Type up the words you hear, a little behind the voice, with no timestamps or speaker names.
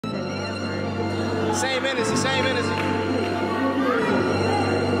Same energy, same energy.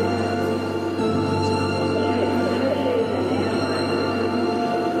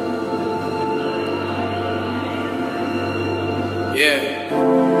 Yeah.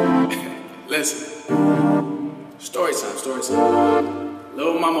 Listen. Story time, story time.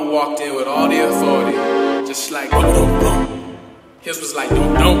 Little mama walked in with all the authority, just like boom, boom, boom. His was like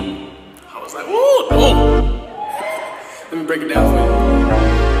boom, boom. I was like, woo, boom. Let me break it down for you.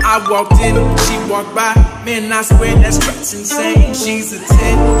 I walked in, she walked by. Man, I swear that stretch insane. She's a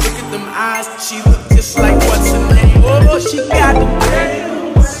 10. Look at them eyes, she look just like what's her name. Oh, she got the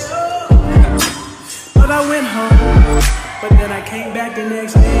brains. But I went home, but then I came back the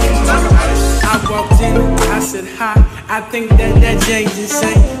next day. I walked in, I said hi, I think that Jane's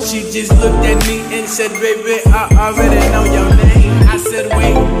insane. She just looked at me and said, baby, I already know your name. I said,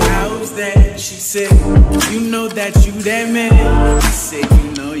 wait, how's that? She said, you know that you that man. I said,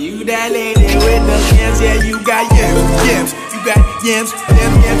 you know you that lady with the yams. Yeah, you got yams, yams, you got yams,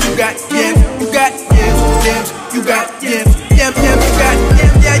 yams, yams, you got yams, you got yams, yams, you got yams, yams, yams, you got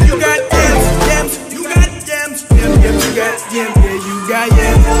yams, yeah, you got yams, yams, you got yams, yams, yams, you got yams, yeah, you got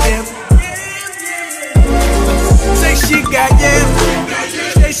yams, yams. Say she got yams,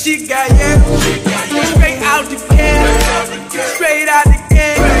 say she got yams, straight out the can, straight out the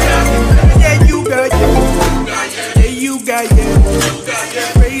can. Yeah, you got yams, yeah, you got yams,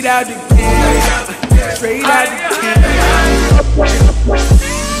 straight out the can, straight out the can.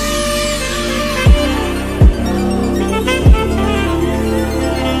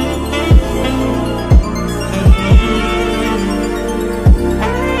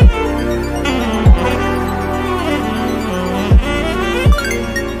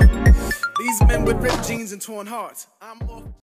 These men with ripped jeans and torn hearts